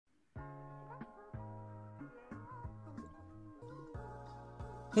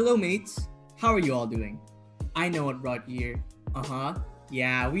Hello, mates. How are you all doing? I know what brought you here.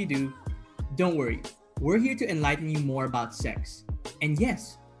 Yeah, we do. Don't worry. We're here to enlighten you more about sex. And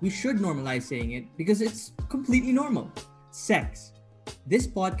yes, we should normalize saying it because it's completely normal. Sex. This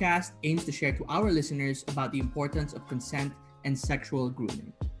podcast aims to share to our listeners about the importance of consent and sexual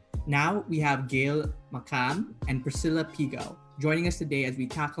grooming. Now we have Gail Makam and Priscilla Pigao joining us today as we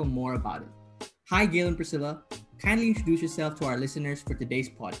tackle more about it. Hi, Gail and Priscilla. Kindly introduce yourself to our listeners for today's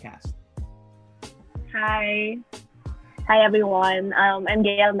podcast. Hi. Hi everyone. I'm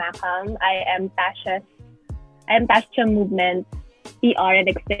Gail Makam. I am TASHA Movement PR and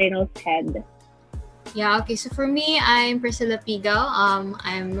Externals Head. Yeah, okay. So for me, I'm Priscilla Pigao.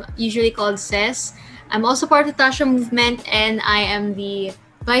 I'm usually called Ces. I'm also part of the TASHA movement and I am the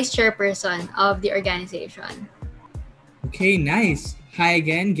vice chairperson of the organization. Okay, nice. Hi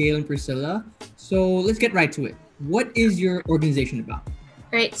again, Gail and Priscilla. So let's get right to it. What is your organization about?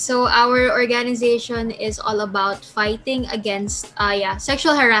 Right. So our organization is all about fighting against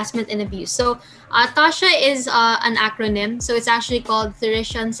sexual harassment and abuse. So TASHA is an acronym. So it's actually called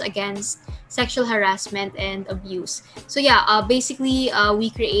Theresians Against Sexual Harassment and Abuse. So basically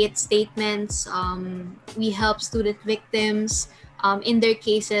we create statements. We help student victims in their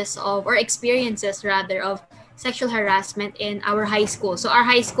cases of or experiences rather of sexual harassment in our high school. So our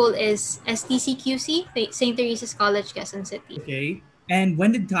high school is STCQC, St. Teresa's College, Quezon City. Okay. And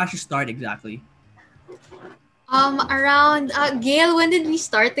when did Tasha start exactly? Around Gail, when did we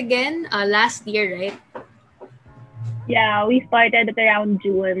start again? Last year, right? Yeah, we started at around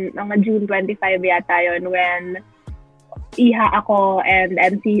June, mga June 25 yata yun when Iha ako and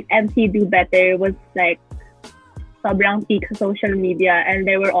MC Do Better was like sobrang peak sa social media, and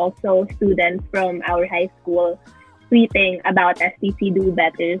there were also students from our high school tweeting about STC Do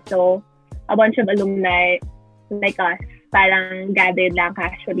Better. So a bunch of alumni like us parang gathered lang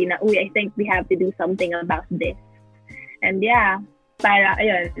casually na, I think we have to do something about this. And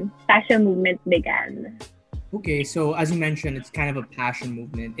TASHA movement began. Okay, so as you mentioned, it's kind of a passion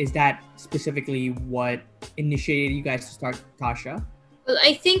movement. Is that specifically what initiated you guys to start TASHA? Well,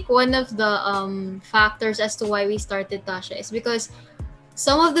 I think one of the factors as to why we started TASHA is because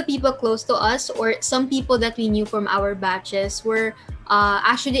some of the people close to us or some people that we knew from our batches were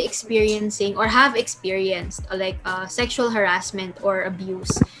actually experiencing or have experienced sexual harassment or abuse.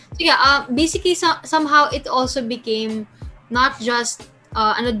 So basically somehow it also became not just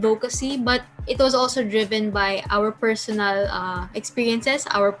an advocacy, but it was also driven by our personal experiences,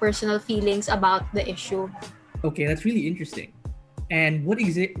 our personal feelings about the issue. Okay, that's really interesting. And what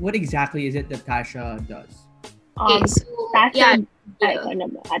exactly is it that TASHA does? Okay, so TASHA,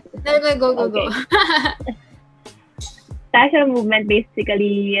 go. TASHA movement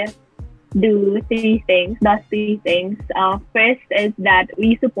basically does three things. First is that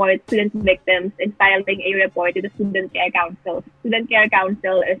we support student victims in filing a report to the Student Care Council. Student Care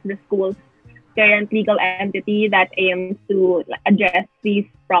Council is the school's current legal entity that aims to address these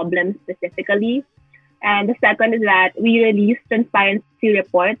problems specifically. And the second is that we release transparency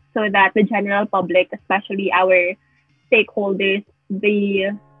reports so that the general public, especially our stakeholders,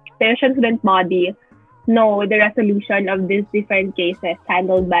 the Theresian student body, know the resolution of these different cases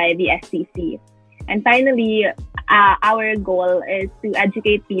handled by the STC. And finally, our goal is to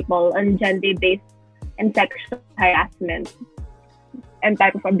educate people on gender-based and sexual harassment and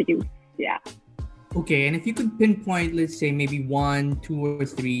type of abuse. Yeah. Okay, and if you could pinpoint, let's say maybe 1, 2, or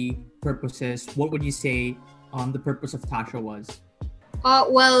 3 purposes, what would you say the purpose of TASHA was?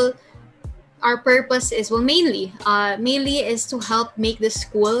 Well, our purpose is mainly is to help make the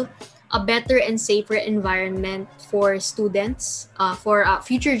school a better and safer environment for students, for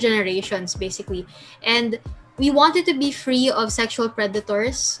future generations, basically. And we wanted to be free of sexual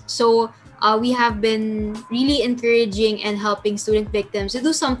predators. So we have been really encouraging and helping student victims to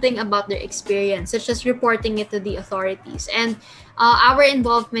do something about their experience, such as reporting it to the authorities. And our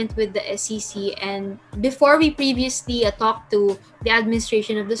involvement with the SEC, and before we previously talked to the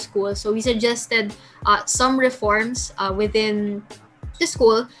administration of the school, so we suggested some reforms within the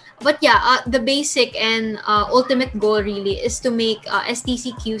school. But the basic and ultimate goal really is to make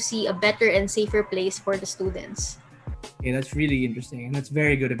STCQC a better and safer place for the students. Yeah, that's really interesting. And that's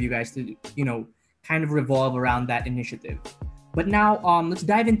very good of you guys to, kind of revolve around that initiative. But now let's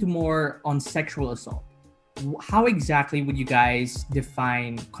dive into more on sexual assault. How exactly would you guys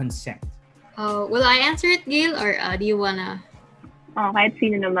define consent? Will I answer it, Gail, or do you wanna? Kahit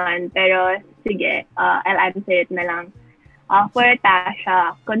sino naman. Pero sige, I'll answer it na lang. For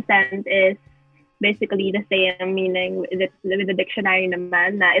TASHA, consent is basically the same meaning with the dictionary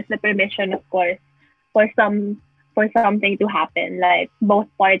naman, na it's the permission, of course, for some for something to happen, like both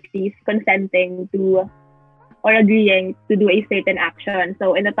parties consenting to or agreeing to do a certain action.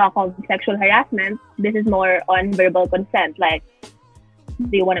 So in the talk of sexual harassment, this is more on verbal consent, like,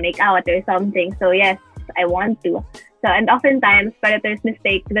 do you want to make out or something? So yes, I want to. So, and oftentimes, predators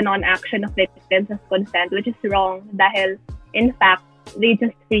mistake the non-action of victims as consent, which is wrong dahil, in fact, they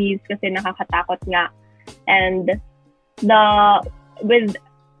just freeze kasi nakakatakot nga. And with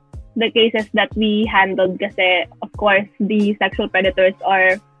the cases that we handled kasi, of course, the sexual predators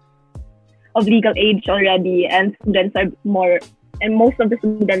are of legal age already, and students are and most of the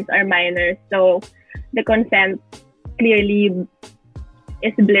students are minors. So the consent clearly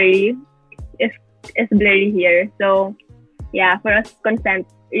is blurry here. So yeah, for us, consent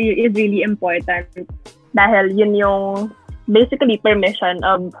is really important dahil yun yung basically permission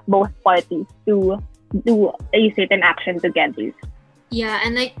of both parties to do a certain action together. Yeah,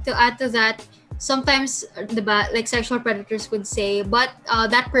 and like to add to that, sometimes like sexual predators would say, but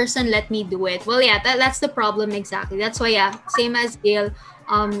that person let me do it. Well, yeah, that's the problem exactly. That's why, yeah, same as Gail,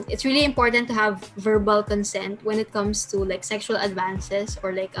 it's really important to have verbal consent when it comes to like sexual advances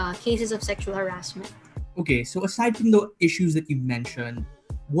or like cases of sexual harassment. Okay, so aside from the issues that you mentioned,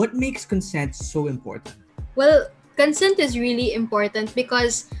 what makes consent so important? Well, consent is really important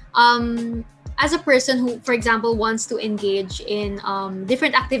because as a person who, for example, wants to engage in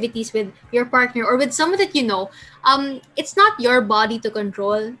different activities with your partner or with someone that you know, it's not your body to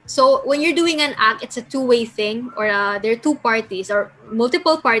control. So when you're doing an act, it's a two-way thing, or there are two parties or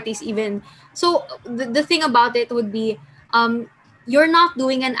multiple parties even. So the thing about it would be you're not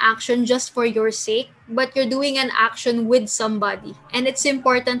doing an action just for your sake, but you're doing an action with somebody. And it's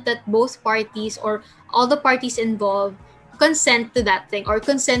important that both parties or all the parties involved consent to that thing or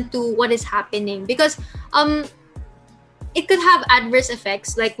consent to what is happening, because it could have adverse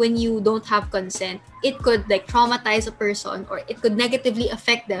effects. Like when you don't have consent, it could like traumatize a person or it could negatively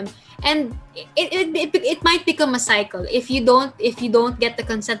affect them, and it might become a cycle. If you don't get the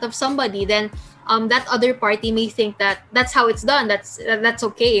consent of somebody, then that other party may think that that's how it's done, that's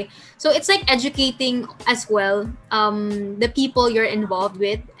okay. So it's like educating as well the people you're involved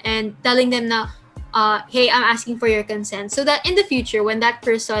with and telling them na hey, I'm asking for your consent, so that in the future when that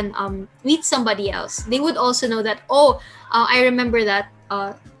person meets somebody else, they would also know that, I remember that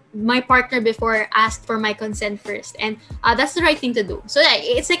my partner before asked for my consent first, and that's the right thing to do. So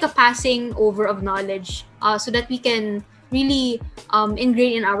it's like a passing over of knowledge so that we can really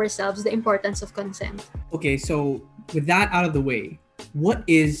ingrain in ourselves the importance of consent. Okay, so with that out of the way, what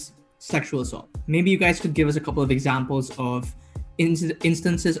is sexual assault? Maybe you guys could give us a couple of examples of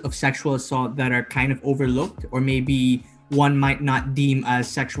instances of sexual assault that are kind of overlooked, or maybe one might not deem as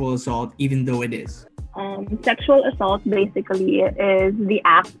sexual assault even though it is. Sexual assault basically is the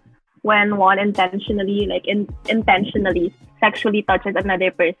act when one intentionally sexually touches another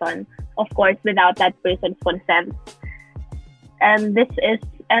person, of course without that person's consent. And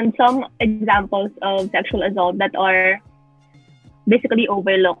some examples of sexual assault that are basically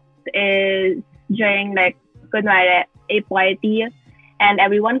overlooked is during like kunwari a party and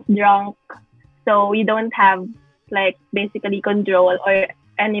everyone's drunk, so you don't have like basically control or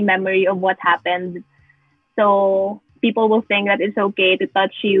any memory of what happened. So people will think that it's okay to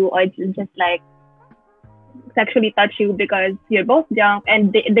touch you or just like sexually touch you because you're both drunk,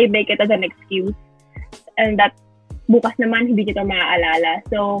 and they make it as an excuse, and that bukas naman hindi kita maaalala.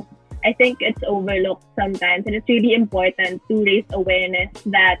 So I think it's overlooked sometimes, and it's really important to raise awareness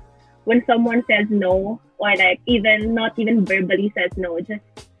that when someone says no, or like not even verbally says no, just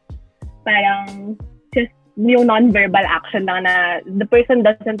yung non-verbal action na the person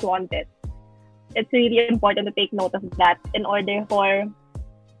doesn't want it. It's really important to take note of that in order for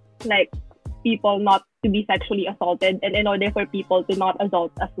like people not to be sexually assaulted, and in order for people to not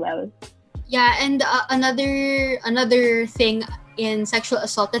assault as well. Yeah, and another thing in sexual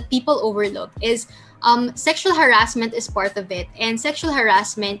assault that people overlook is sexual harassment is part of it, and sexual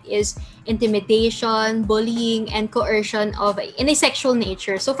harassment is intimidation, bullying, and coercion in a sexual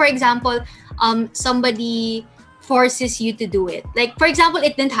nature. So, for example, somebody forces you to do it. Like, for example,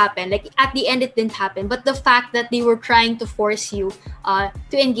 it didn't happen. Like, at the end, it didn't happen. But the fact that they were trying to force you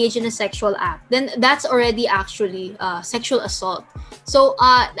to engage in a sexual act, then that's already actually sexual assault. So,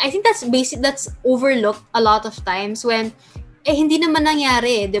 I think that's overlooked a lot of times when hindi naman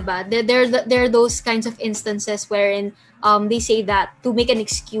nangyari, diba? There are those kinds of instances wherein they say that to make an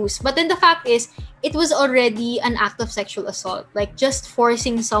excuse. But then the fact is, it was already an act of sexual assault. Like just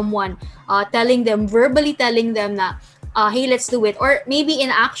forcing someone, verbally telling them na hey, let's do it. Or maybe in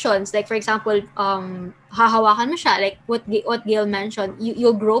actions, like for example, hahawakan mo siya, like what Gail mentioned,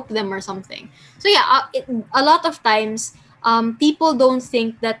 you'll grope them or something. So yeah, a lot of times, people don't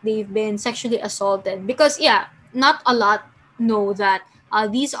think that they've been sexually assaulted because yeah, not a lot know that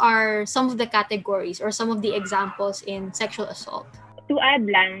these are some of the categories or some of the examples in sexual assault. To add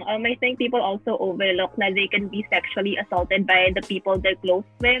lang, I think people also overlook that they can be sexually assaulted by the people they're close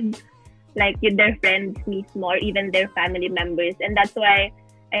with, like with their friends mismo or even their family members. And that's why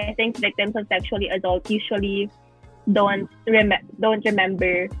I think victims of sexually assault usually don't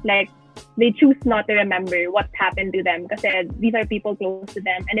remember, like they choose not to remember what happened to them because these are people close to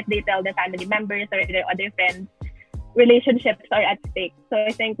them. And if they tell their family members or their other friends, relationships are at stake. So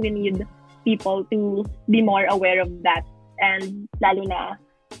I think we need people to be more aware of that, and lalo na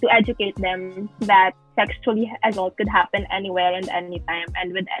to educate them that sexually assault could happen anywhere and anytime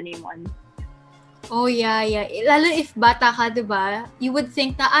and with anyone. Oh, yeah. Lalo if bata ka, diba? You would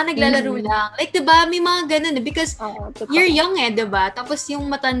think na, naglalaro lang. Like, diba, may mga ganun eh. Because you're young eh, diba? Tapos yung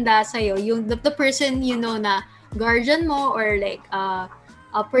matanda sa'yo, yung the person you know na guardian mo or like a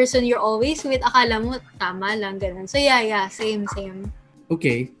person you're always with, akala mo, tama lang, ganun. So yeah, same.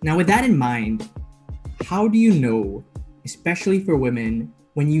 Okay, now with that in mind, how do you know, especially for women,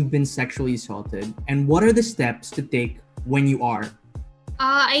 when you've been sexually assaulted? And what are the steps to take when you are?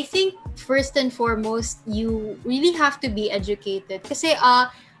 I think first and foremost, you really have to be educated. Kasi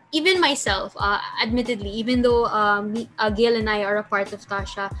even myself, admittedly, even though Gail and I are a part of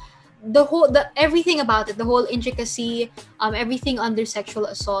TASHA, everything about it, the whole intricacy, everything under sexual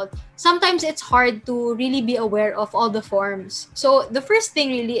assault, sometimes it's hard to really be aware of all the forms. So the first thing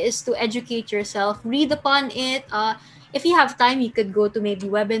really is to educate yourself, read upon it. If you have time, you could go to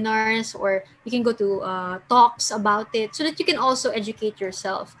maybe webinars or you can go to talks about it so that you can also educate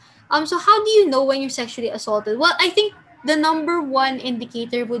yourself. So how do you know when you're sexually assaulted? Well, I think the number one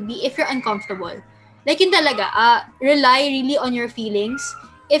indicator would be if you're uncomfortable. Like yun talaga, rely really on your feelings.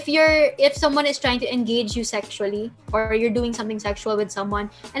 If someone is trying to engage you sexually or you're doing something sexual with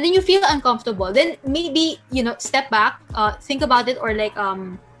someone and then you feel uncomfortable, then maybe, step back, think about it, or like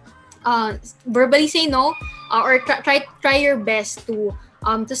verbally say no, or try your best to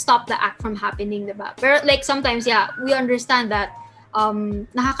stop the act from happening, diba? Pero like sometimes, yeah, we understand that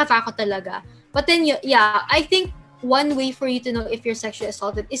nakakatakot talaga. But then, I think one way for you to know if you're sexually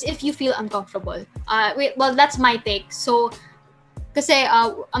assaulted is if you feel uncomfortable. Well, that's my take. So, kasi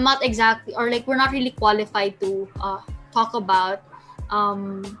I'm not exactly, or like we're not really qualified to talk about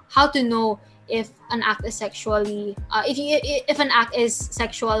how to know if an act is sexually, if an act is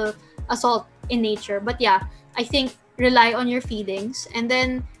sexual assault in nature. But yeah, I think rely on your feelings. And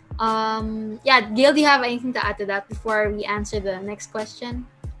then, Gail, do you have anything to add to that before we answer the next question?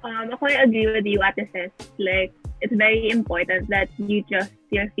 Ako, I agree with you, Ate Sis. Like, it's very important that you trust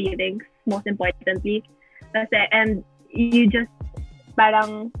your feelings, most importantly. And you just,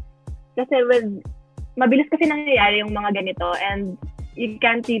 kasi mabilis kasi nangyayari yung mga ganito, and you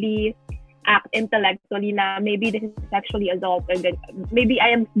can't really act intellectually na maybe this is sexually assault, or maybe I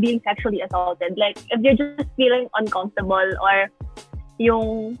am being sexually assaulted. Like, if you're just feeling uncomfortable, or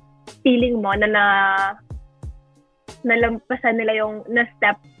yung feeling mo na nalampasan nila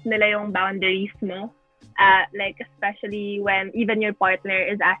na-step nila yung boundaries mo, like especially when even your partner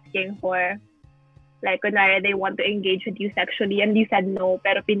is asking for, like, kunwari they want to engage with you sexually and you said no,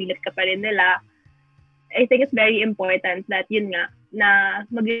 pero pinilit ka pa rin nila. I think it's very important that yun nga, na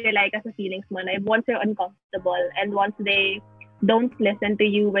mag-rely ka sa feelings mo, na once you're uncomfortable and once they don't listen to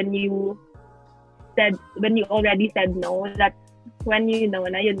you when you already said no, that's when you know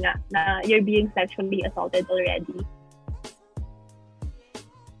na yun nga, na you're being sexually assaulted already.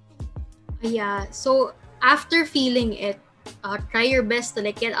 Yeah, so after feeling it, try your best to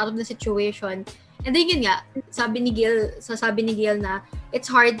like get out of the situation. And then yun nga, sabi ni Gail na it's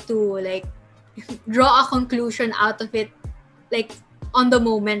hard to like draw a conclusion out of it like on the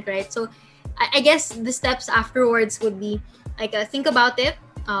moment, right? So I guess the steps afterwards would be like think about it,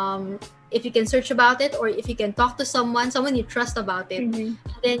 if you can search about it, or if you can talk to someone you trust about it,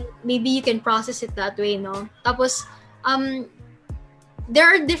 then maybe you can process it that way, no? Tapos there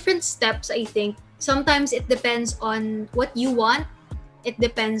are different steps, I think. Sometimes it depends on what you want. It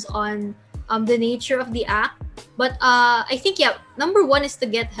depends on the nature of the act. But I think, yeah, number one is to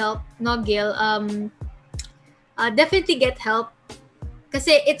get help, no, Gail? Definitely get help.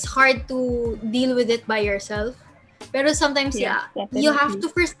 Kasi it's hard to deal with it by yourself. Pero sometimes, yeah, you have to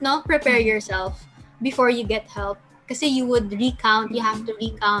first prepare yourself before you get help. Kasi you have to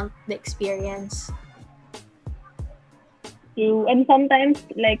recount the experience. And sometimes,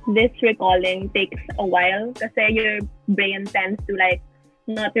 like, this recalling takes a while kasi you're brain tends to like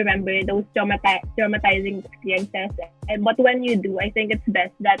not remember those traumatizing experiences. But when you do, I think it's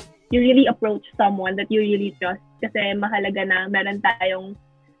best that you really approach someone that you really trust kasi mahalaga na meron tayong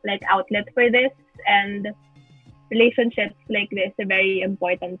like outlet for this, and relationships like this are very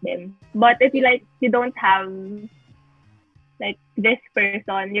important din. But if you don't have like this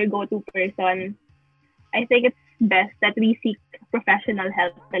person, your go-to person, I think it's best that we seek professional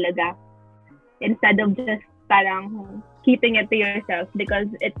help talaga instead of just parang keeping it to yourself, because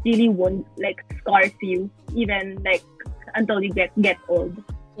it really won't like scars you even like until you get old.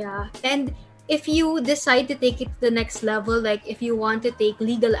 Yeah. And if you decide to take it to the next level, like if you want to take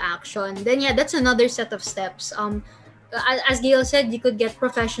legal action, then yeah, that's another set of steps. As Gail said, you could get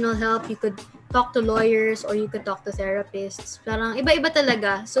professional help, you could talk to lawyers, or you could talk to therapists. Parang iba-iba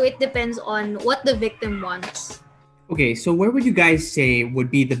talaga. So it depends on what the victim wants. Okay, so where would you guys say would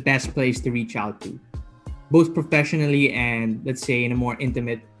be the best place to reach out to? Both professionally and, let's say, in a more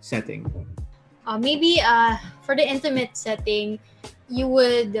intimate setting. Maybe for the intimate setting, you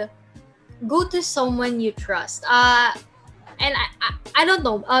would go to someone you trust. And I don't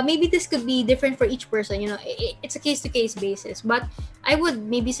know. Maybe this could be different for each person. You know, it's a case-to-case basis. But I would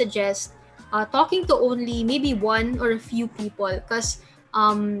maybe suggest talking to only maybe one or a few people, because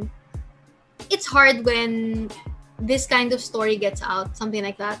it's hard when this kind of story gets out, something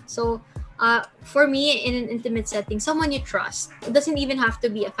like that. So for me, in an intimate setting, someone you trust. It doesn't even have to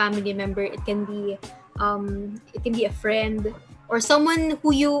be a family member. It can be a friend, or someone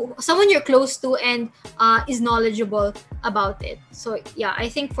you're close to and is knowledgeable about it. So yeah, I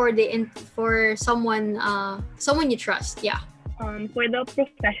think for someone you trust, yeah. For the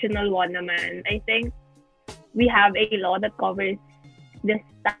professional one naman, I think we have a law that covers this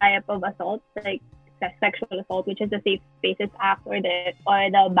type of assault, like sexual assault, which is the Safe Spaces Act, or the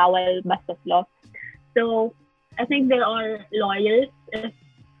Bawal Bastos Law. So I think there are lawyers. If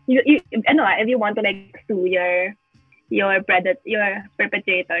you want to like sue your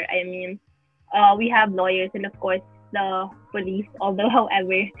perpetrator, I mean, we have lawyers, and of course the police. Although,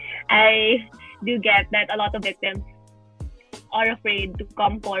 however, I do get that a lot of victims are afraid to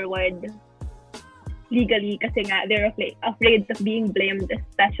come forward legally kasi nga they're afraid of being blamed,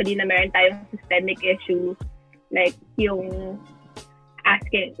 especially na meron tayong systemic issue like yung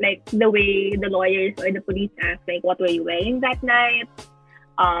asking, like the way the lawyers or the police ask, like, what were you wearing that night,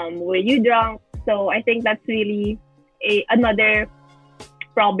 were you drunk? So I think that's really another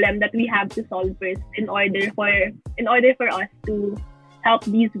problem that we have to solve first in order for us to help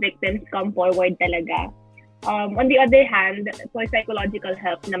these victims come forward talaga. On the other hand, for psychological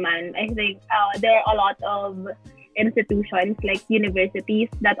help naman, I think there are a lot of institutions like universities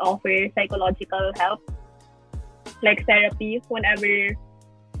that offer psychological help, like therapy, whenever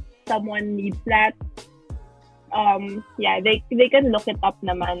someone needs that. They can look it up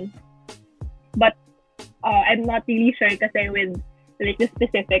naman. But I'm not really sure kasi with like the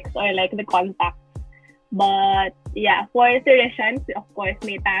specifics or like the contacts. But yeah, for Theresians, of course,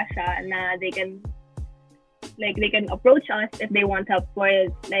 may TASHA na they can approach us if they want help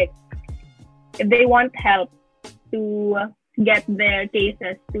if they want help to get their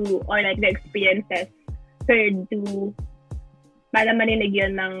cases to, or like the experiences heard to, para maninig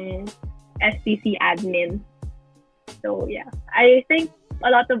yun ng SPC admin. So yeah, I think a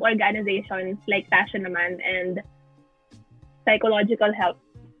lot of organizations like TASHA naman and psychological help,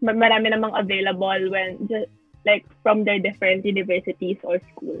 marami namang available when just like from their different universities or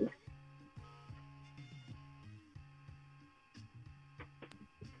schools.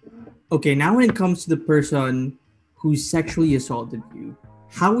 Okay, now when it comes to the person who sexually assaulted you,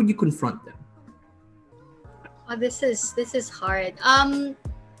 how would you confront them? Oh, this is hard. I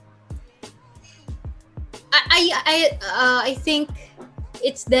think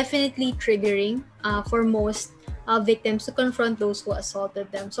it's definitely triggering for most victims to confront those who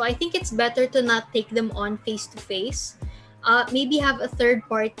assaulted them. So I think it's better to not take them on face to face. Maybe have a third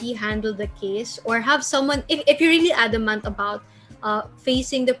party handle the case, or have someone, if you're really adamant about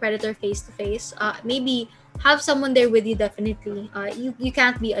facing the predator face to face, maybe have someone there with you. Definitely, you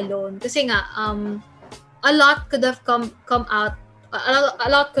can't be alone. Kasi nga, a lot could have come out. A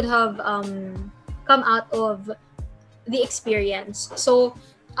lot could have come out of the experience. So,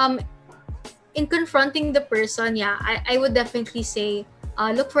 in confronting the person, yeah, I would definitely say,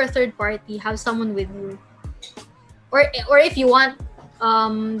 look for a third party. Have someone with you, or if you want,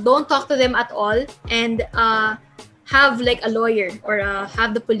 don't talk to them at all, and have like a lawyer, or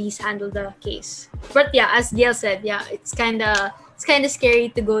have the police handle the case. But yeah, as Gail said, yeah, it's kind of scary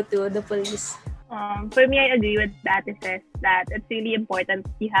to go to the police. For me, I agree with that. It says that it's really important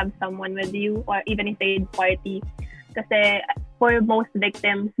you have someone with you, or even a third party, Kasi for most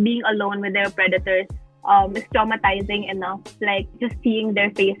victims, being alone with their predators is traumatizing enough. Like, just seeing their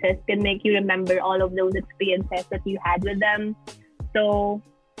faces can make you remember all of those experiences that you had with them. So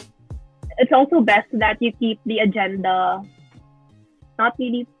it's also best that you keep the agenda not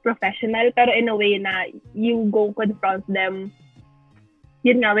really professional, pero in a way na you go confront them,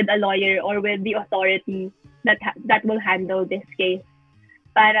 yun nga, with a lawyer or with the authority that will handle this case.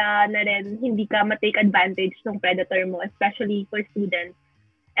 Para na rin hindi ka ma-take advantage ng predator mo, especially for students.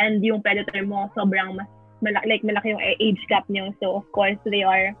 And yung predator mo, sobrang malaki yung age gap niyo. So, of course, they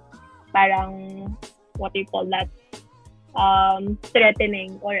are parang, what do you call that?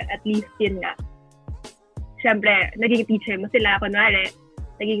 Threatening, or at least yun nga. Siyempre, naging teacher mo sila, kunwari,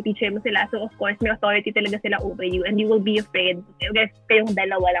 so of course, may authority talaga sila over you, and you will be afraid if kayong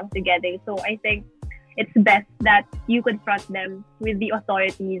dalawa lang together. So I think it's best that you confront them with the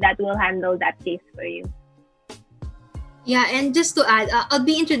authority that will handle that case for you. Yeah, and just to add, I'll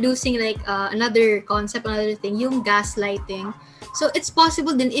be introducing like another concept, another thing, yung gaslighting. So it's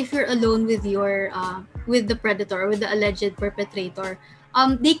possible then if you're alone with your with the predator, with the alleged perpetrator,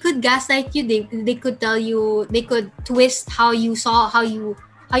 they could gaslight you. They could tell you, they could twist how you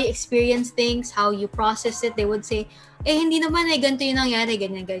experience things, how you process it. They would say, hindi naman ganito yung nangyari,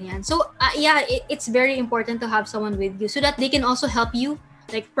 ganyan. So it's very important to have someone with you so that they can also help you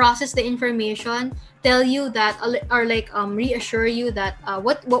like process the information, tell you that, or like reassure you that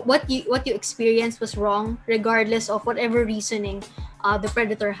what you experienced was wrong, regardless of whatever reasoning the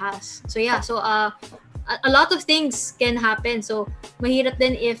predator has. So a lot of things can happen. So mahirap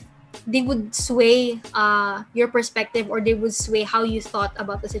din if they would sway your perspective, or they would sway how you thought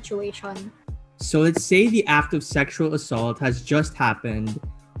about the situation. So let's say the act of sexual assault has just happened.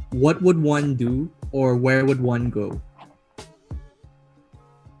 What would one do, or where would one go?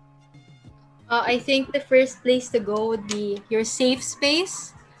 I think the first place to go would be your safe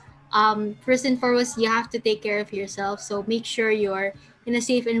space. First and foremost, you have to take care of yourself. So make sure you're in a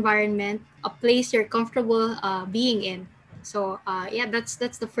safe environment, a place you're comfortable being in. So that's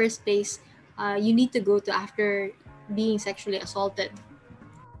the first place you need to go to after being sexually assaulted.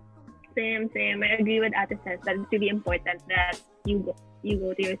 Same. I agree with Ate Seth that it's really important that you go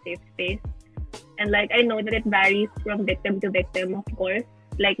to your safe space. And like, I know that it varies from victim to victim, of course.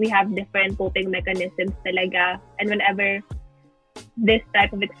 Like, we have different coping mechanisms talaga. And whenever this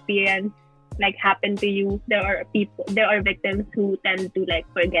type of experience like happen to you, there are victims who tend to like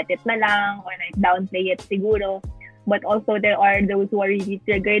forget it na lang, or like downplay it siguro. But also there are those who are really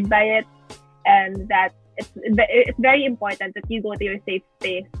triggered by it, and that it's very important that you go to your safe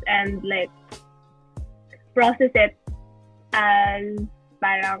space and like process it, and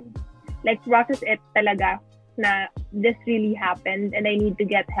process it talaga na this really happened and I need to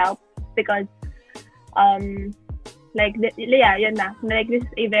get help, because yun na, like this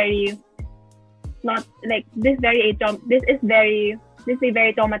is a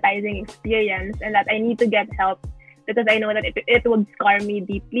very traumatizing experience, and that I need to get help because I know that it would scar me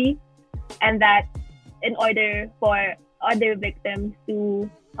deeply, and that in order for other victims to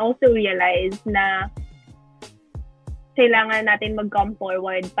also realize na kailangan natin mag-come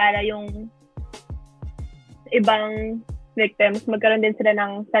forward para yung ibang victims magkaroon din sila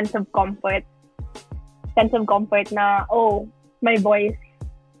ng sense of comfort na, oh, my voice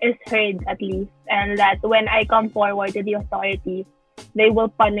is heard at least, and that when I come forward to the authority, they will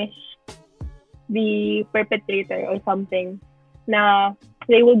punish the perpetrator or something, na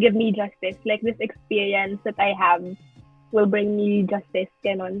they will give me justice. Like, this experience that I have will bring me justice,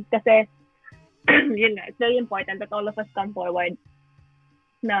 ganon. Kasi yun nga, it's very important that all of us come forward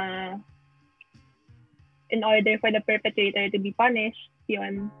na in order for the perpetrator to be punished,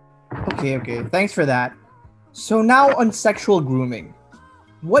 yun. Okay. Thanks for that. So now on sexual grooming.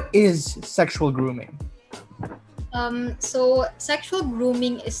 What is sexual grooming? So sexual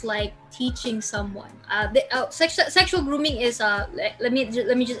grooming is like teaching someone. Sexual grooming is let me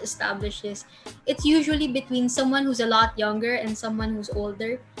just establish this. It's usually between someone who's a lot younger and someone who's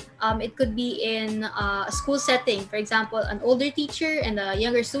older. It could be in a school setting, for example, an older teacher and a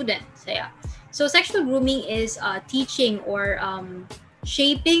younger student. So sexual grooming is teaching or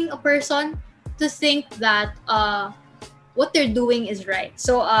shaping a person to think that what they're doing is right.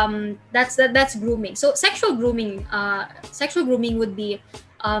 So that's grooming. So sexual grooming would be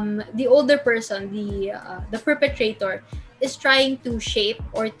the older person, the perpetrator is trying to shape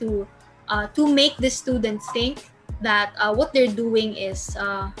or to make the student think that what they're doing is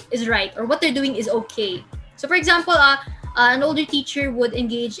right, or what they're doing is okay. So for example, an older teacher would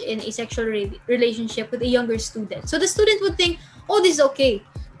engage in a sexual relationship with a younger student. So the student would think, oh, this is okay.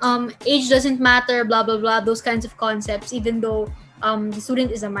 age doesn't matter, blah blah blah, those kinds of concepts, even though the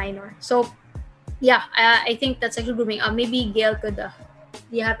student is a minor. So yeah, I think that's sexual grooming. Maybe Gail could.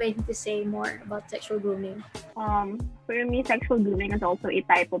 Do you have anything to say more about sexual grooming? For me, sexual grooming is also a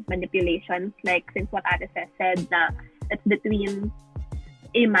type of manipulation. Like, since what Ate said, na it's between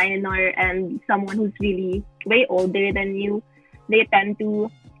a minor and someone who's really way older than you. They tend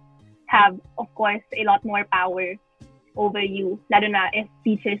to have, of course, a lot more power over you. Lalo na if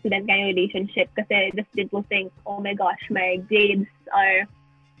teacher-student kayo relationship. Kasi the student will think, oh my gosh, my grades are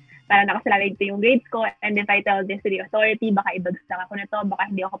parang nakasalalay dito yung grades ko, and if I tell this to the authority, baka ibagsak ako nito, baka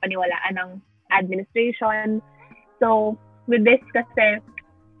hindi ako paniwalaan ng administration. So, with this kasi,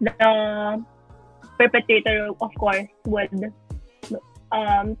 the perpetrator, of course, would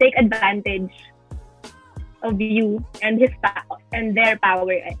take advantage of you and their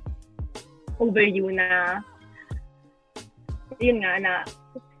power over you na, yun nga, na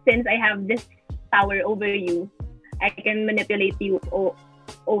since I have this power over you, I can manipulate you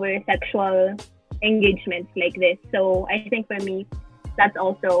over sexual engagements like this. So I think for me, that's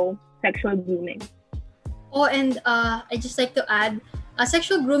also sexual grooming. Oh, and I just like to add,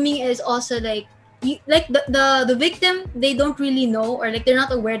 sexual grooming is also like the victim, they don't really know, or like they're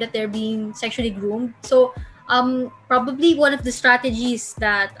not aware that they're being sexually groomed. So probably one of the strategies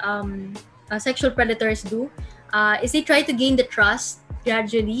that sexual predators do is they try to gain the trust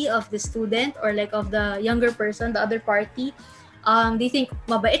gradually of the student or like of the younger person, the other party. They think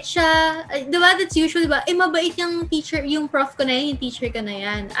mabait siya. Diba, that's usually mabait yung teacher, yung prof ko na yan, yung teacher ka na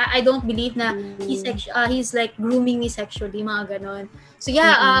yan. I don't believe na he's like grooming me sexually, mga ganon. So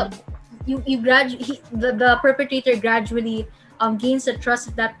yeah, the perpetrator gradually gains the trust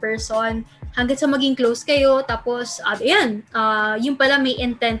of that person hanggang sa maging close kayo. Tapos yung pala may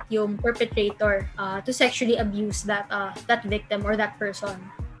intent yung perpetrator to sexually abuse that victim or that person.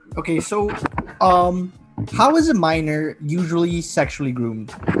 Okay, so how is a minor usually sexually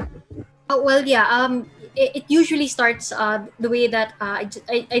groomed? Well, yeah. It usually starts the way that I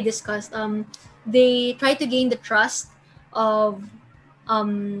discussed. They try to gain the trust of a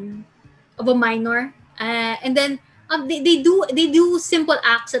minor, and then they do simple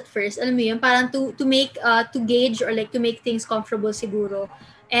acts at first. Alam mo yun, parang to make to gauge or like to make things comfortable siguro.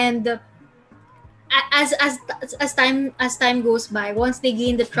 And as time goes by, once they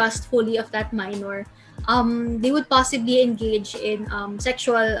gain the trust fully of that minor, they would possibly engage in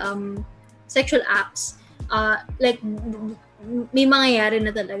sexual acts. Like may mangyayari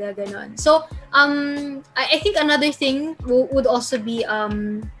na talaga ganon. So I think another thing would also be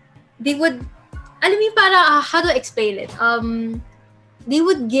they would, alam mo para how to explain it, they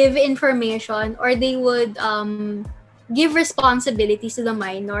would give information or they would give responsibilities to the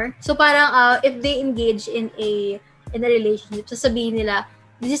minor. So parang if they engage in a relationship, sasabihin nila,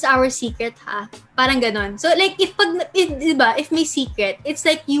 this is our secret, ha? Parang ganon. So, like, if may secret, it's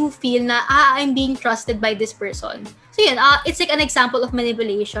like you feel na, I'm being trusted by this person. So, yun, it's like an example of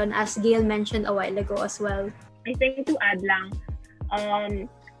manipulation, as Gail mentioned a while ago as well. I think to add lang,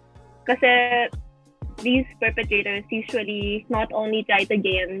 kasi these perpetrators usually not only try to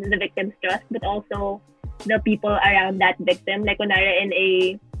gain the victim's trust, but also the people around that victim. Like, kunwari in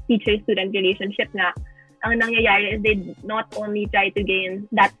a teacher-student relationship nga, ang nangyayari is they not only try to gain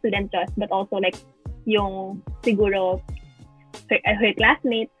that student trust, but also like yung siguro her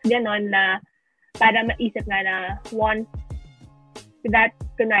classmates, ganon, na para maisip nga na once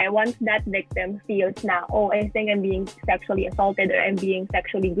that victim feels na, oh, I think I'm being sexually assaulted or I'm being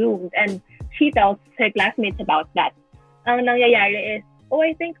sexually groomed, and she tells her classmates about that, ang nangyayari is, oh,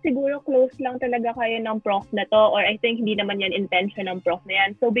 I think siguro close lang talaga kayo ng prof na to, or I think hindi naman yan intention ng prof na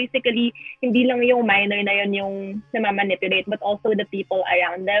yan. So basically, hindi lang yung minor na yun yung namamanipulate, but also the people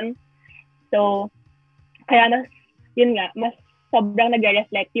around them. So, kaya mas sobrang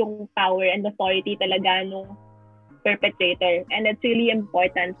nag-reflect yung power and authority talaga nung perpetrator. And it's really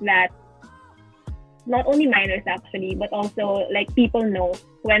important that not only minors actually, but also like people know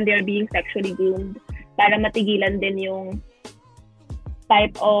when they're being sexually groomed para matigilan din yung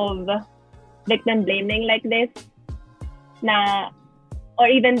type of victim blaming like this, na,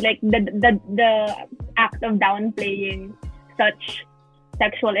 or even like the act of downplaying such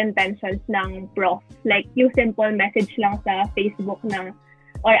sexual intentions ng prof. Like yung simple message lang sa Facebook ng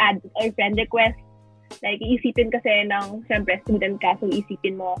or friend request. Like iisipin kasi ng syempre student ka, so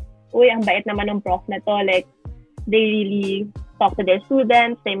iisipin mo, uy, ang bait naman ng prof na to, like they really talk to their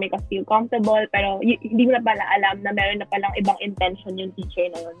students, they make us feel comfortable, pero hindi mo na pala alam na meron na palang ibang intention yung teacher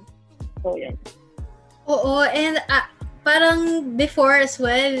na yun. So, yun. Oo, and parang before as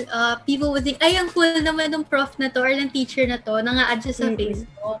well, people would think, ay, ang cool naman ng prof na to or ng teacher na to, nanga-add siya sa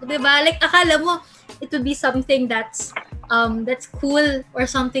Facebook. Diba? Like, akala mo, it would be something that's cool or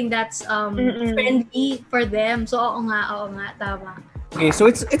something that's friendly for them. So, oo nga, tama. Okay, so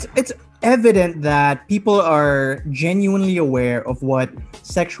it's evident that people are genuinely aware of what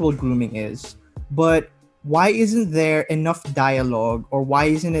sexual grooming is, but why isn't there enough dialogue, or why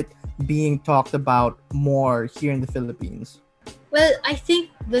isn't it being talked about more here in the Philippines? Well, I think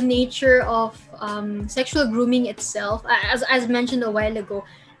the nature of sexual grooming itself, as mentioned a while ago,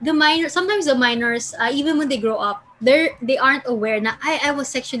 sometimes the minors, even when they grow up, they aren't aware na I was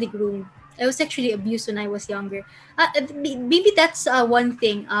sexually groomed. I was sexually abused when I was younger. Maybe that's one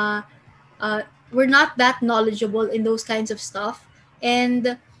thing. We're not that knowledgeable in those kinds of stuff,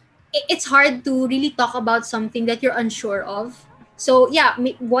 and it's hard to really talk about something that you're unsure of. So yeah,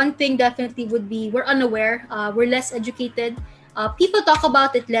 one thing definitely would be we're unaware, we're less educated. People talk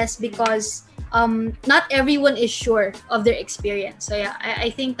about it less because not everyone is sure of their experience. So yeah,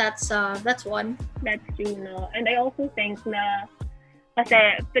 I think that's one. That's true, no? And I also think na kasi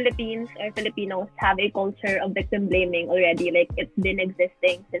Philippines or Filipinos have a culture of victim blaming already. Like, it's been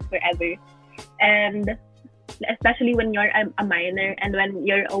existing since forever. And especially when you're a minor and when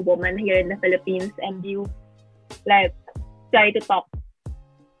you're a woman here in the Philippines and you like try to talk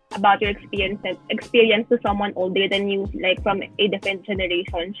about your experience to someone older than you, like from a different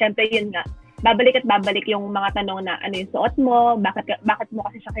generation, syempre yun nga, babalik at babalik yung mga tanong na ano yung suot mo, bakit mo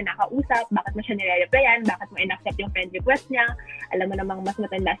kasi siya kinakausap, bakit mo siya nire-replyan, bakit mo in-accept yung friend request niya, alam mo namang mas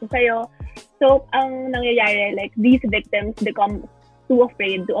matanda siya sa'yo. So, ang nangyayari, like, these victims become too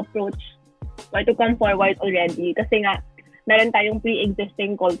afraid to approach or to come forward already kasi nga, meron tayong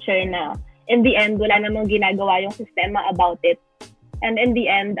pre-existing culture na in the end, wala namang ginagawa yung sistema about it. And in the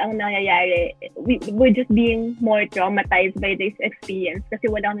end, ang nangyayari, we're just being more traumatized by this experience kasi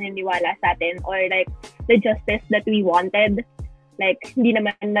walang naniniwala sa atin, or like the justice that we wanted, like hindi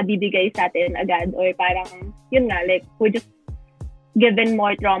naman nabibigay sa atin agad, or parang, yun nga, like we're just given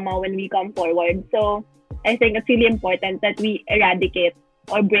more trauma when we come forward. So I think it's really important that we eradicate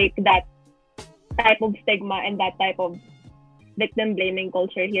or break that type of stigma and that type of victim blaming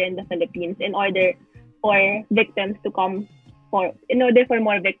culture here in the Philippines in order for more victims to come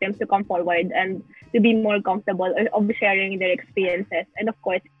forward and to be more comfortable of sharing their experiences, and of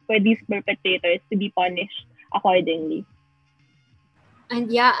course for these perpetrators to be punished accordingly. And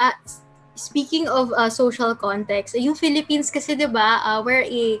yeah, speaking of social context, yung Philippines kasi 'di ba,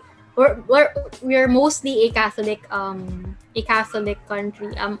 we're mostly a Catholic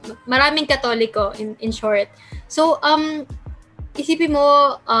country. Maraming Katoliko in short. So isipin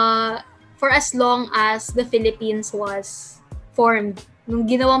mo, for as long as the Philippines was formed, nung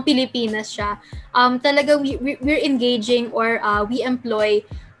ginawang Pilipinas siya, talaga we're engaging or we employ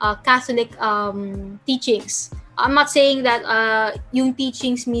Catholic teachings. I'm not saying that yung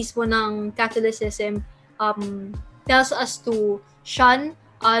teachings mismo ng Catholicism tells us to shun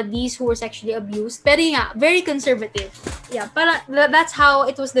these who were sexually abused, pero nga, very conservative. Yeah, that's how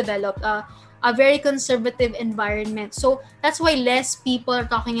it was developed. A very conservative environment. So that's why less people are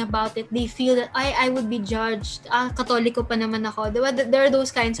talking about it. They feel that I would be judged. Katoliko pa naman ako. Diba? There are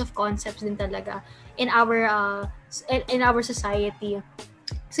those kinds of concepts din talaga in our society.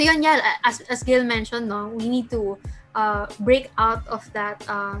 So yun, yeah, as Gil mentioned, no, we need to break out of that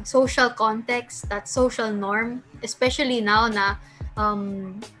social context, that social norm, especially now na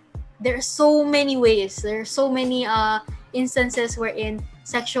there are so many ways, there are so many instances wherein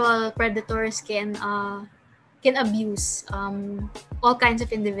sexual predators can abuse all kinds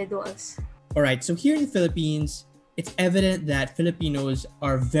of individuals. All right, so here in the Philippines, it's evident that Filipinos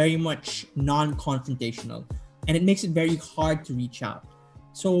are very much non-confrontational, and it makes it very hard to reach out.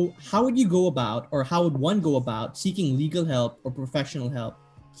 So how would one go about seeking legal help or professional help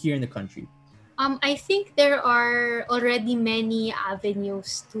here in the country? I think there are already many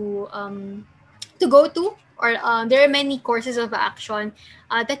avenues to go to, or there are many courses of action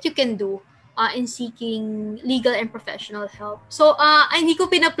that you can do in seeking legal and professional help. So, hindi ko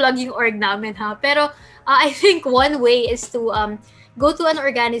pina-plug yung org namin ha, pero I think one way is to go to an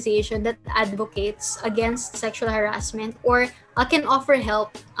organization that advocates against sexual harassment or can offer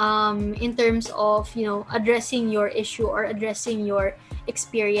help in terms of, addressing your issue or addressing your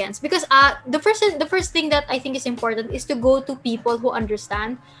experience. Because the first thing that I think is important is to go to people who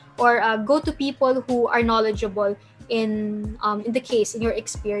understand, or go to people who are knowledgeable in the case, in your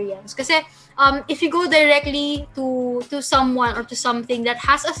experience. Kasi if you go directly to someone or to something that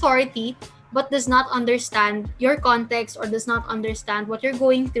has authority but does not understand your context or does not understand what you're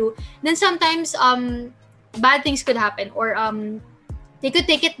going through, then sometimes bad things could happen, or they could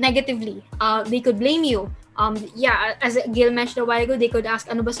take it negatively. They could blame you. As Gail mentioned a while ago, they could ask,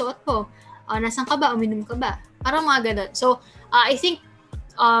 ano ba suot mo? Nasaan ka ba? Uminom ka ba? Parang mga ganun. So, I think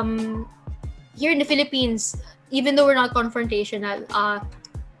here in the Philippines, even though we're not confrontational,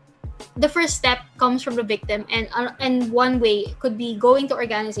 the first step comes from the victim, and one way could be going to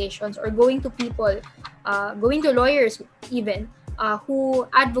organizations or going to people, going to lawyers even, who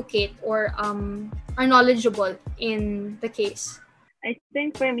advocate or are knowledgeable in the case. I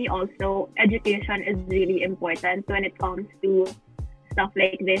think for me also, education is really important when it comes to stuff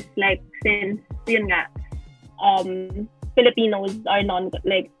like this. Like, since yun nga, Filipinos are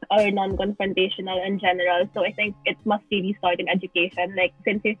non-confrontational in general. So I think it must really start in education. Like,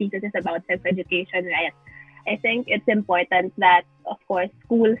 since your thesis is about sex education, right? I think it's important that, of course,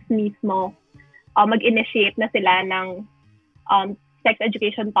 schools mismo mag-initiate na sila ng sex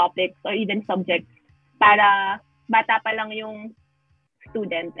education topics or even subjects para bata pa lang yung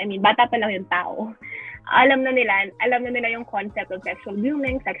student. I mean, bata pa lang yung tao. Alam na nila yung concept of sexual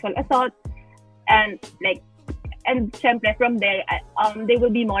grooming, sexual assault, and syempre from there, they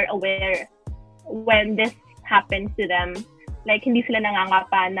will be more aware when this happens to them. Like, hindi sila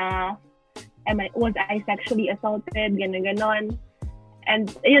nangangapa na, was I sexually assaulted, ganon.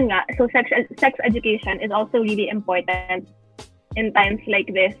 And yun nga, so sex education is also really important in times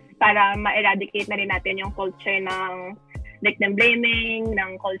like this para ma-eradicate na rin natin yung culture ng victim blaming,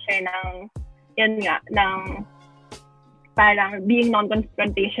 ng culture ng, yun nga, ng parang being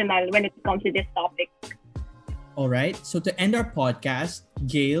non-confrontational when it comes to this topic. All right. So to end our podcast,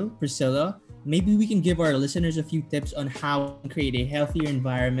 Gail, Priscilla, maybe we can give our listeners a few tips on how to create a healthier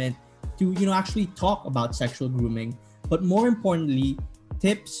environment to, actually talk about sexual grooming. But more importantly,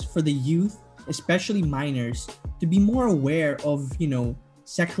 tips for the youth, especially minors, to be more aware of,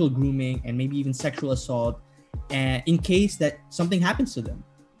 sexual grooming and maybe even sexual assault, in case that something happens to them.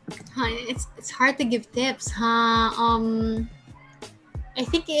 It's hard to give tips, huh? I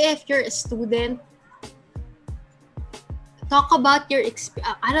think if you're a student, talk about your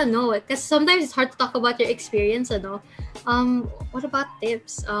experience. I don't know, because sometimes it's hard to talk about your experience, what about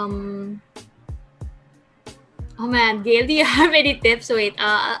tips? Oh man, Gail, do you have any tips? Wait,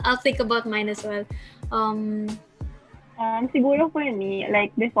 I'll think about mine as well. Siguro for me,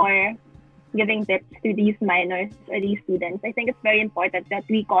 like, before giving tips to these minors or these students, I think it's very important that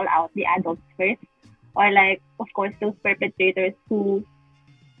we call out the adults first, or like, of course, those perpetrators who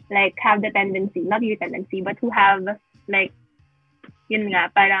like have the tendency, not your tendency, but who have like, yun nga,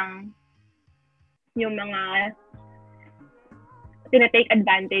 parang yung mga tinatake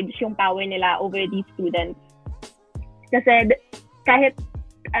advantage yung power nila over these students. Kasi kahit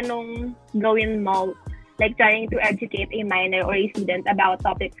anong gawin mo, like trying to educate a minor or a student about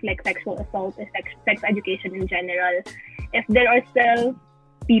topics like sexual assault or sex education in general, if there are still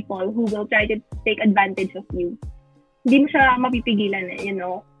people who will try to take advantage of you, hindi mo siya mapipigilan,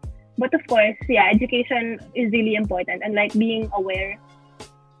 But of course, yeah, education is really important, and like being aware,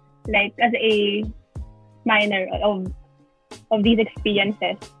 like as a minor of these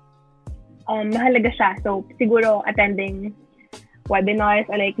experiences, mahalaga siya. So siguro attending webinars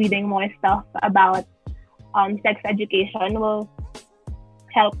or like reading more stuff about sex education will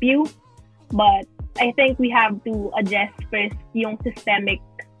help you. But I think we have to address first yung systemic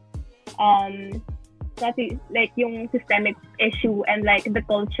yung systemic issue and like the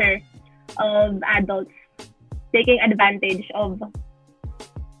culture of adults taking advantage of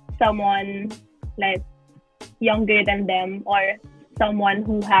someone like younger than them or someone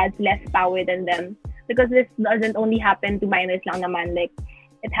who has less power than them, because this doesn't only happen to minors lang naman, like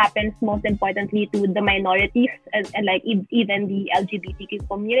it happens most importantly to the minorities and like even the LGBTQ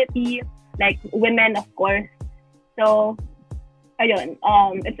community, like women, of course. So ayun,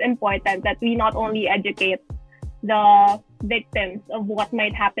 it's important that we not only educate the victims of what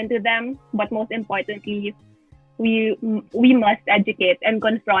might happen to them, but most importantly, we must educate and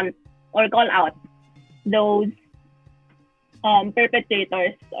confront or call out those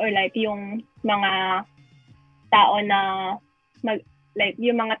perpetrators or like yung mga tao na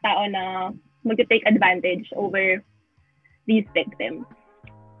mag-take advantage over these victims.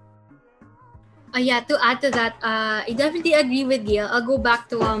 To add to that, I definitely agree with Gail. I'll go back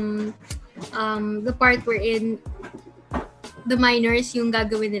to the part wherein the minors yung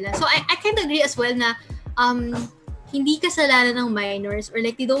gagawin nila. So I kind of agree as well na hindi kasalanan ng minors, or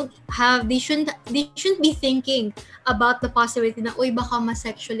like they shouldn't be thinking about the possibility na baka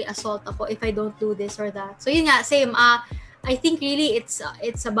ma-sexually assault ako if I don't do this or that. So yun nga, same. I think really it's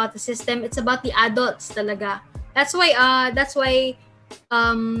about the system. It's about the adults talaga. That's why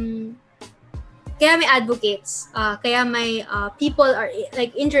kaya may advocates, kaya may people are like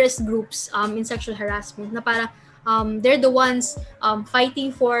interest groups in sexual harassment na para they're the ones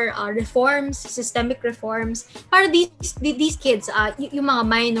fighting for reforms, systemic reforms para these kids, yung mga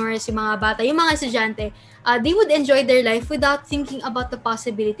minors, yung mga bata, yung mga estudyante, they would enjoy their life without thinking about the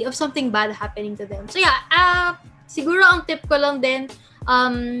possibility of something bad happening to them. So yeah, siguro ang tip ko lang din,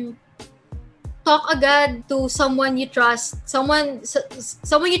 talk agad to someone you trust. Someone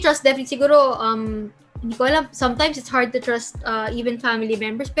you trust definitely. Siguro, hindi ko alam, sometimes it's hard to trust even family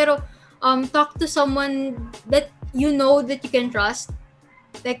members. Pero, talk to someone that you know that you can trust.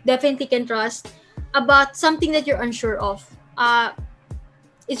 Like, definitely can trust about something that you're unsure of.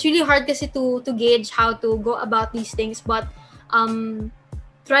 It's really hard kasi to gauge how to go about these things. But,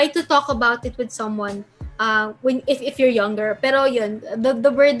 try to talk about it with someone. If you're younger, pero yun,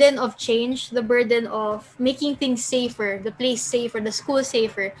 the burden of change, the burden of making things safer, the place safer, the school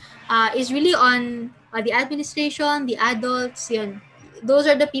safer, is really on the administration, the adults. Yun, those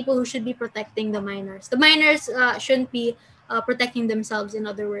are the people who should be protecting the minors. The minors shouldn't be protecting themselves. In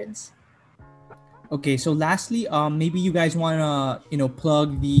other words. Okay, so lastly, maybe you guys wanna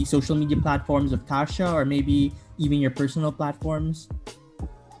plug the social media platforms of TASHA, or maybe even your personal platforms.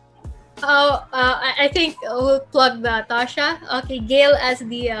 I think we'll plug the TASHA. Okay, Gail as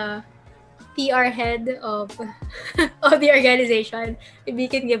the PR head of of the organization. Maybe you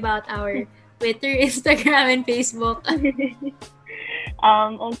can give out our Twitter, Instagram, and Facebook.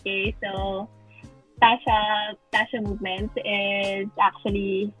 Okay, so TASHA movement is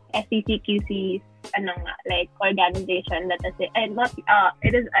actually STCQC's like organization that is it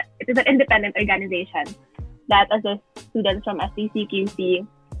is an independent organization that assists students from STCQC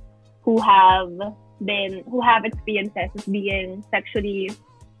who have experiences of being sexually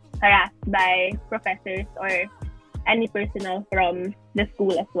harassed by professors or any personnel from the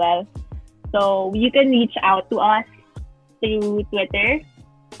school as well. So you can reach out to us through Twitter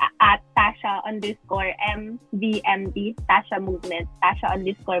at TASHA_MVMD, TASHA movement,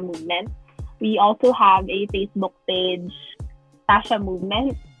 TASHA_movement. We also have a Facebook page, TASHA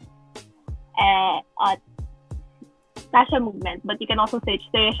movement, TASHA movement, but you can also search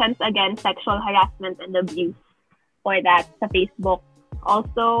Theresians Against Sexual Harassment and Abuse for that sa Facebook.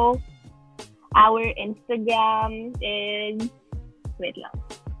 Also, our Instagram is, wait lang.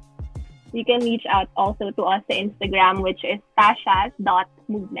 You can reach out also to us sa Instagram, which is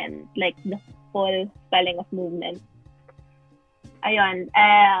tashas.movement, like the full spelling of movement. Ayun.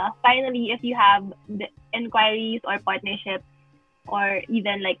 Finally, if you have the inquiries or partnerships or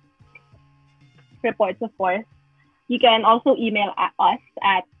even like reports, of course, you can also email us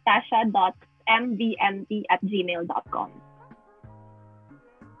at tasha.mvmt@gmail.com.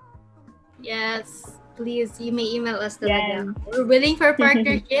 Yes, please, you may email us talaga. Yeah. We're willing for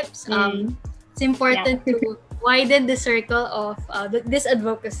partnerships. It's important to widen the circle of this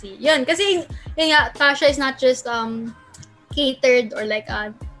advocacy. Yun, kasi yun nga, TASHA is not just catered or like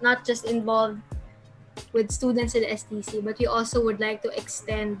not just involved with students in the STC, but we also would like to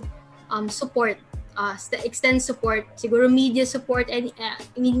extend support. Extend support, siguro media support, and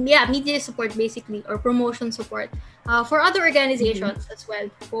media support basically, or promotion support for other organizations as well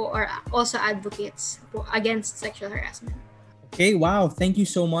who are also advocates against sexual harassment. Okay, wow, thank you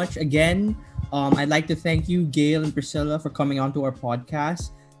so much again. I'd like to thank you, Gail and Priscilla, for coming onto our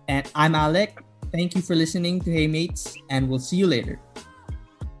podcast, and I'm Alec. Thank you for listening to Hey Mates, and we'll see you later.